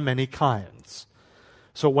and there are many kinds.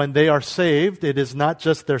 So when they are saved, it is not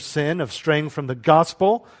just their sin of straying from the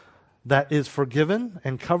gospel that is forgiven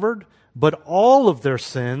and covered, but all of their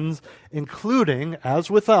sins, including,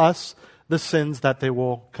 as with us, the sins that they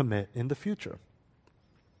will commit in the future.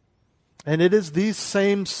 And it is these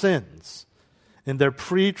same sins in their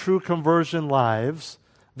pre-true conversion lives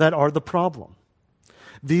that are the problem.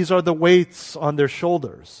 These are the weights on their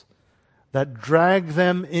shoulders that drag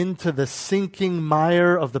them into the sinking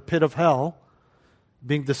mire of the pit of hell,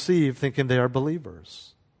 being deceived, thinking they are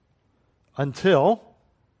believers. Until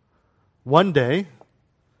one day,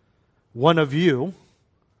 one of you,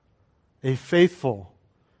 a faithful,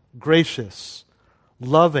 gracious,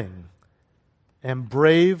 loving, and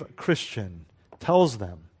brave Christian, tells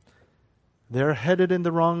them they're headed in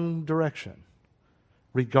the wrong direction,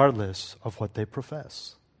 regardless of what they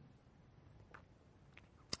profess.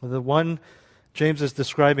 The one James is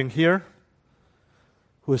describing here,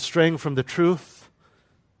 who is straying from the truth,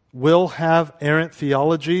 will have errant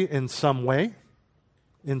theology in some way,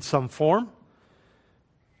 in some form,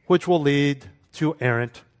 which will lead to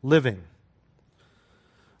errant living.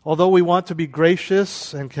 Although we want to be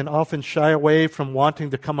gracious and can often shy away from wanting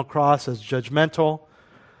to come across as judgmental,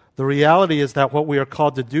 the reality is that what we are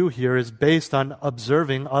called to do here is based on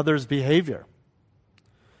observing others' behavior.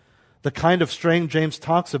 The kind of straying James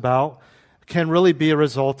talks about can really be a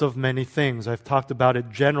result of many things. I've talked about it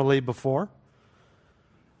generally before,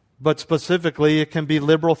 but specifically it can be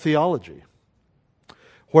liberal theology,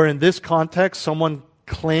 where in this context someone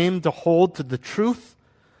claimed to hold to the truth,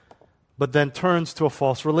 but then turns to a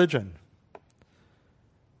false religion.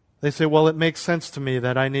 They say, well, it makes sense to me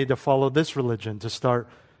that I need to follow this religion to start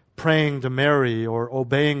praying to Mary or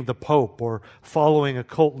obeying the Pope or following a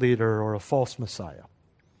cult leader or a false Messiah.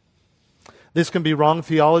 This can be wrong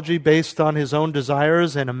theology based on his own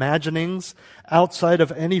desires and imaginings outside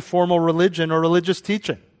of any formal religion or religious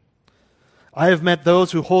teaching. I have met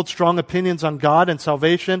those who hold strong opinions on God and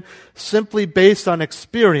salvation simply based on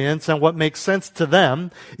experience and what makes sense to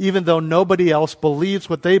them, even though nobody else believes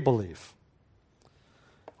what they believe.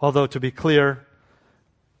 Although, to be clear,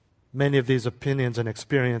 many of these opinions and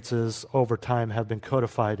experiences over time have been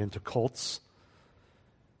codified into cults,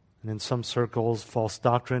 and in some circles, false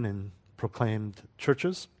doctrine in proclaimed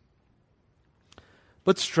churches.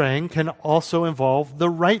 But straying can also involve the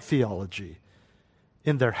right theology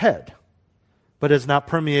in their head, but is not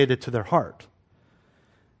permeated to their heart.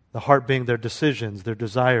 The heart being their decisions, their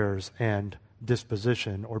desires, and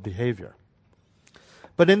disposition or behavior.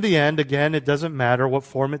 But in the end, again, it doesn't matter what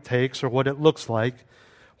form it takes or what it looks like.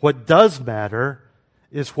 What does matter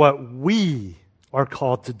is what we are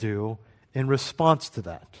called to do in response to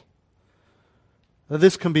that. Now,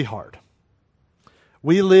 this can be hard.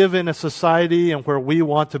 We live in a society where we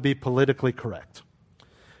want to be politically correct.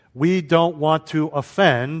 We don't want to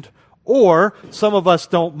offend, or some of us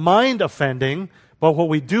don't mind offending, But what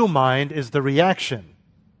we do mind is the reaction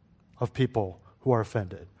of people who are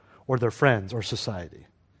offended, or their friends, or society.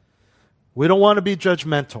 We don't want to be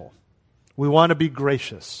judgmental. We want to be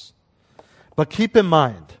gracious. But keep in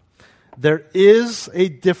mind, there is a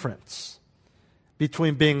difference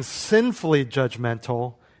between being sinfully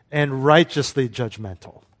judgmental and righteously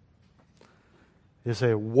judgmental. You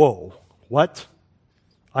say, whoa, what?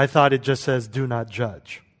 I thought it just says do not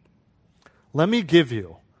judge. Let me give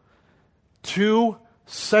you 2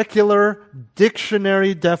 secular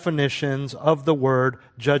dictionary definitions of the word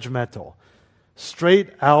judgmental, straight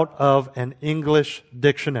out of an English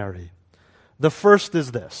dictionary. The first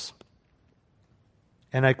is this,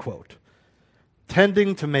 and I quote,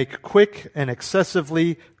 tending to make quick and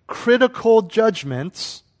excessively critical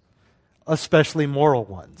judgments, especially moral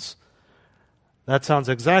ones. That sounds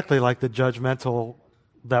exactly like the judgmental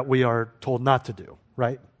that we are told not to do,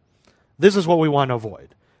 right? This is what we want to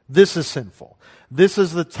avoid. This is sinful. This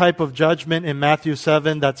is the type of judgment in Matthew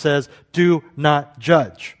 7 that says, do not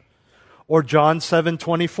judge. Or John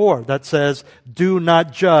 7:24 that says, do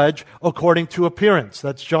not judge according to appearance.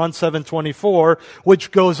 That's John 7:24,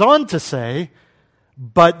 which goes on to say,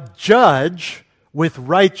 but judge with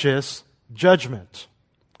righteous judgment.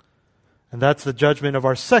 And that's the judgment of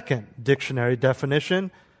our second dictionary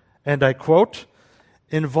definition. And I quote,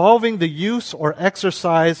 involving the use or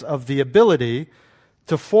exercise of the ability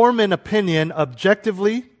to form an opinion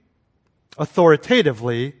objectively,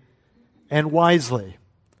 authoritatively, and wisely.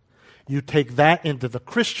 You take that into the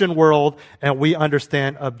Christian world, and we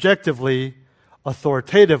understand objectively,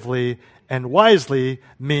 authoritatively, and wisely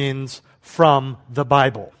means from the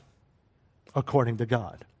Bible, according to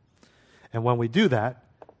God. And when we do that,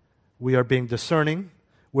 we are being discerning,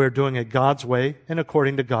 we're doing it God's way and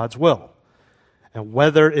according to God's will. And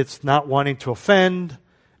whether it's not wanting to offend,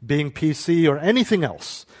 being PC, or anything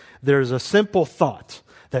else, there's a simple thought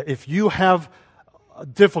that if you have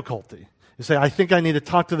difficulty, you say, I think I need to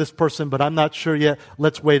talk to this person, but I'm not sure yet,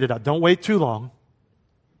 let's wait it out. Don't wait too long.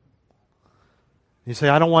 You say,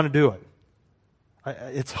 I don't want to do it.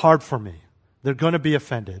 It's hard for me. They're going to be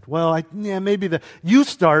offended. Well, maybe you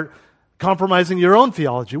start compromising your own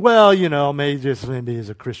theology. Well, maybe he's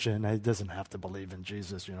a Christian. He doesn't have to believe in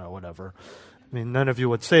Jesus, whatever. I mean, none of you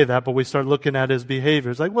would say that, but we start looking at his behavior.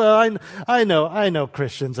 It's like, well, I know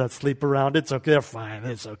Christians that sleep around. It's okay. They're fine.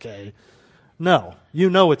 It's okay. No,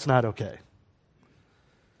 it's not okay.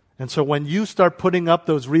 And so when you start putting up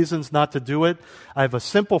those reasons not to do it, I have a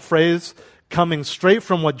simple phrase coming straight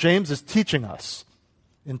from what James is teaching us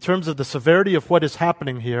in terms of the severity of what is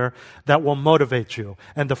happening here that will motivate you.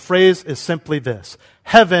 And the phrase is simply this: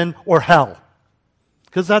 heaven or hell.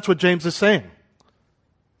 Because that's what James is saying.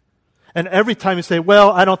 And every time you say,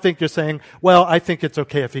 well, I don't think you're saying, well, I think it's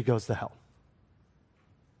okay if he goes to hell.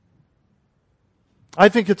 I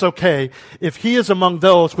think it's okay if he is among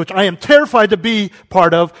those, which I am terrified to be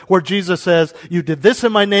part of, where Jesus says, you did this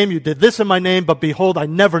in my name, you did this in my name, but behold, I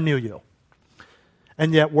never knew you.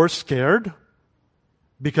 And yet we're scared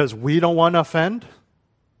because we don't want to offend,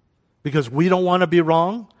 because we don't want to be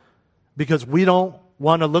wrong, because we don't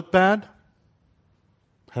want to look bad.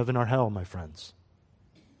 Heaven or hell, my friends.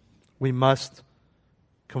 We must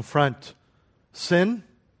confront sin.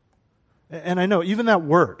 And I know, even that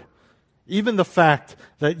word, even the fact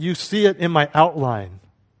that you see it in my outline,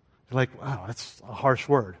 you're like, wow, that's a harsh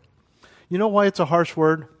word. You know why it's a harsh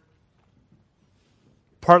word?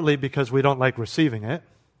 Partly because we don't like receiving it.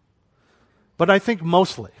 But I think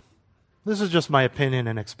mostly, this is just my opinion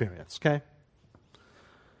and experience, okay?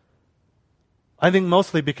 I think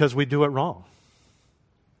mostly because we do it wrong.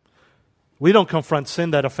 We don't confront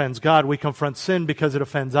sin that offends God. We confront sin because it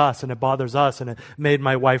offends us and it bothers us and it made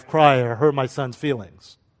my wife cry or hurt my son's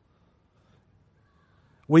feelings.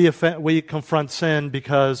 We confront sin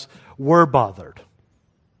because we're bothered.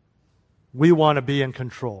 We want to be in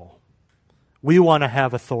control. We want to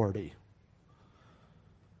have authority.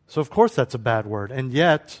 So of course that's a bad word. And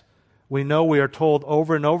yet, we know we are told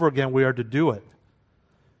over and over again we are to do it.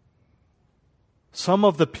 Some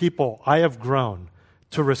of the people I have grown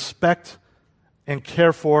to respect and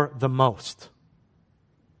care for the most.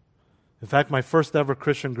 In fact, my first ever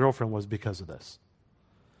Christian girlfriend was because of this.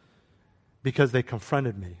 Because they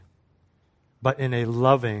confronted me, but in a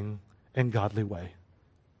loving and godly way.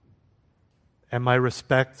 And my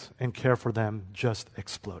respect and care for them just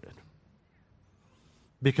exploded.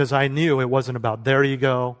 Because I knew it wasn't about their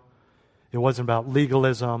ego, it wasn't about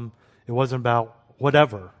legalism, it wasn't about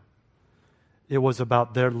whatever. It was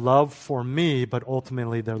about their love for me, but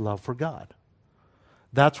ultimately their love for God.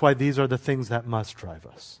 That's why these are the things that must drive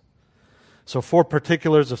us. So 4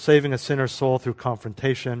 particulars of saving a sinner's soul through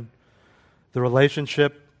confrontation. The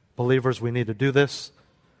relationship, believers, we need to do this.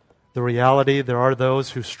 The reality, there are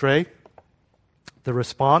those who stray. The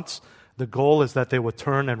response, the goal is that they would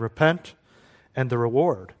turn and repent. And the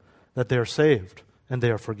reward, that they are saved and they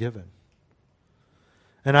are forgiven.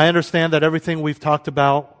 And I understand that everything we've talked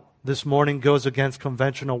about this morning goes against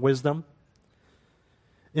conventional wisdom.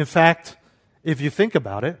 In fact, if you think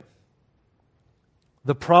about it,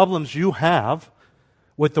 the problems you have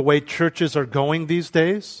with the way churches are going these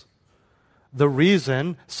days, the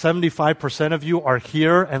reason 75% of you are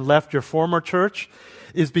here and left your former church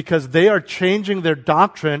is because they are changing their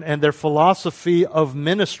doctrine and their philosophy of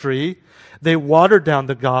ministry. They water down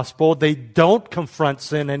the gospel. They don't confront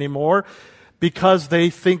sin anymore because they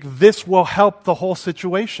think this will help the whole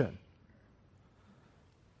situation.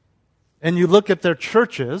 And you look at their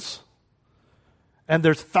churches, and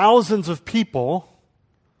there's thousands of people,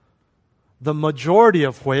 the majority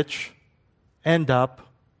of which end up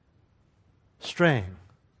straying.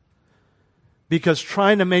 Because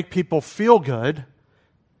trying to make people feel good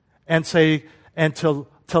and to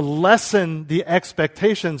lessen the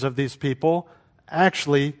expectations of these people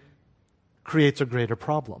actually creates a greater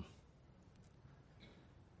problem.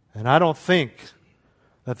 And I don't think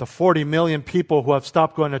that the 40 million people who have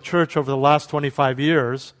stopped going to church over the last 25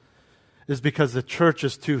 years is because the church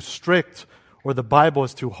is too strict or the Bible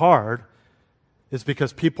is too hard. It's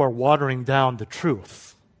because people are watering down the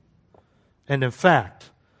truth. And in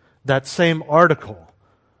fact, that same article,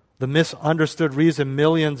 The Misunderstood Reason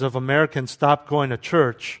Millions of Americans Stopped Going to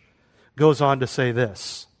Church, goes on to say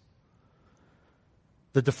this: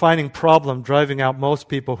 the defining problem driving out most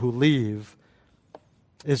people who leave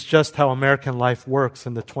is just how American life works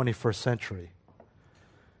in the 21st century.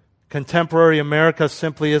 Contemporary America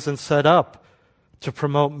simply isn't set up to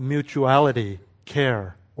promote mutuality,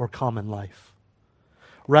 care, or common life.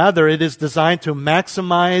 Rather, it is designed to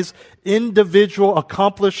maximize individual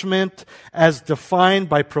accomplishment as defined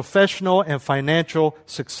by professional and financial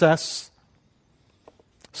success.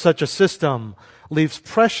 Such a system leaves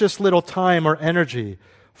precious little time or energy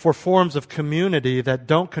for forms of community that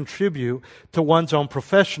don't contribute to one's own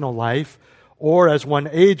professional life or, as one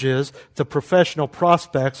ages, to professional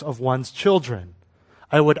prospects of one's children.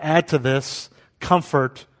 I would add to this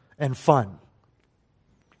comfort and fun.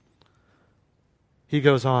 He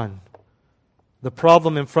goes on. The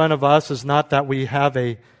problem in front of us is not that we have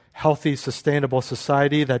a healthy, sustainable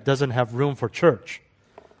society that doesn't have room for church.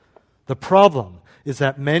 The problem is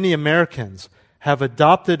that many Americans have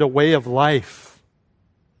adopted a way of life.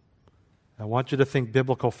 I want you to think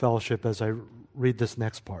biblical fellowship as I read this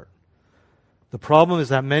next part. The problem is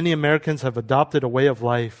that many Americans have adopted a way of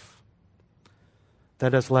life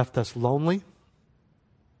that has left us lonely,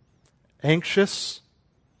 anxious,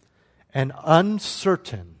 and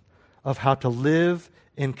uncertain of how to live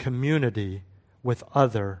in community with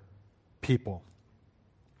other people.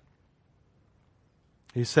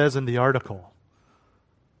 He says in the article,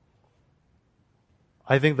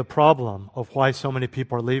 I think the problem of why so many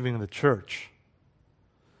people are leaving the church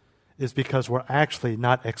is because we're actually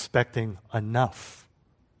not expecting enough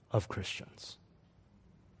of Christians.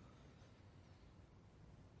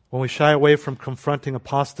 When we shy away from confronting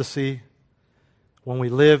apostasy, when we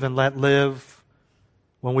live and let live,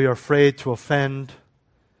 when we are afraid to offend,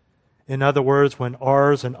 in other words, when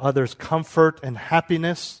ours and others' comfort and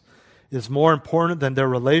happiness is more important than their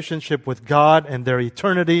relationship with God and their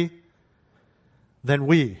eternity, then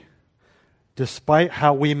we, despite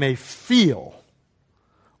how we may feel,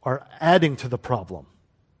 are adding to the problem,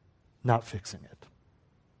 not fixing it.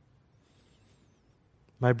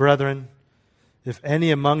 My brethren, if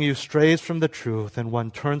any among you strays from the truth and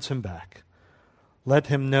one turns him back, let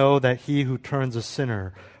him know that he who turns a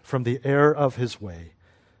sinner from the error of his way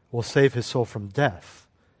will save his soul from death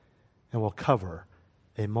and will cover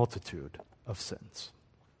a multitude of sins.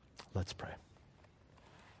 Let's pray.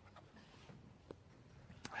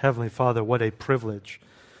 Heavenly Father, what a privilege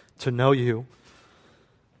to know you.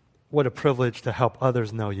 What a privilege to help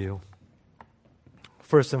others know you.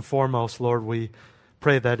 First and foremost, Lord, we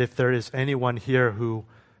pray that if there is anyone here who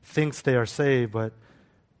thinks they are saved but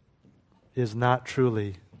is not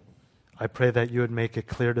truly, I pray that you would make it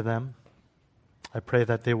clear to them. I pray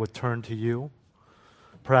that they would turn to you.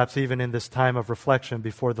 Perhaps even in this time of reflection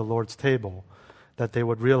before the Lord's table, that they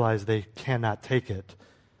would realize they cannot take it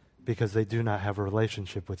because they do not have a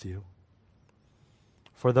relationship with you.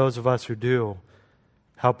 For those of us who do,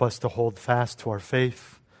 help us to hold fast to our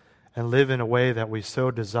faith and live in a way that we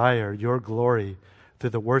so desire your glory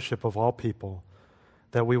through the worship of all people,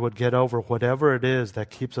 that we would get over whatever it is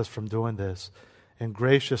that keeps us from doing this and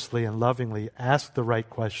graciously and lovingly ask the right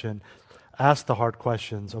question, ask the hard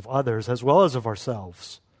questions of others as well as of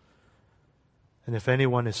ourselves. And if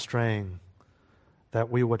anyone is straying, that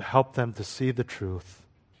we would help them to see the truth,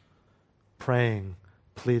 praying,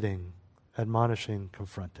 pleading, admonishing,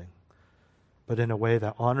 confronting, but in a way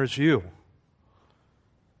that honors you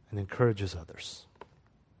and encourages others.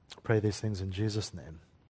 Pray these things in Jesus' name.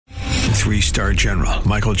 3-star General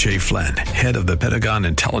Michael J. Flynn, head of the Pentagon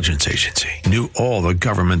Intelligence Agency, knew all the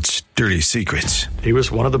government's dirty secrets. He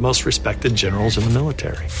was one of the most respected generals in the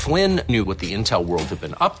military. Flynn knew what the intel world had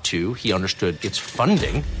been up to. He understood its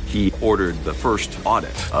funding. He ordered the first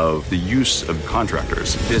audit of the use of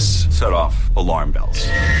contractors. This set off alarm bells.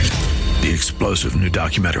 The explosive new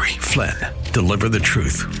documentary, Flynn, Deliver the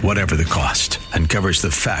Truth, Whatever the Cost, uncovers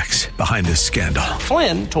the facts behind this scandal.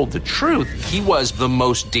 Flynn told the truth. He was the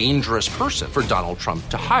most dangerous person for Donald Trump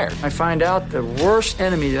to hire. I find out the worst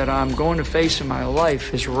enemy that I'm going to face in my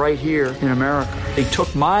life is right here in America. They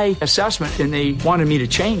took my assessment and they wanted me to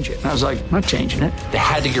change it. And I was like, I'm not changing it. They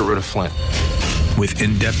had to get rid of Flynn. With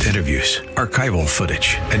in-depth interviews, archival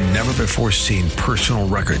footage, and never-before-seen personal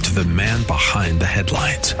records of the man behind the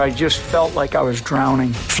headlines. I just felt like I was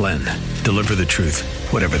drowning. Flynn, Deliver the Truth,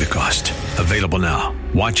 Whatever the Cost. Available now.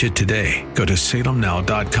 Watch it today. Go to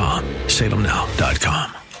salemnow.com.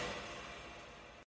 salemnow.com.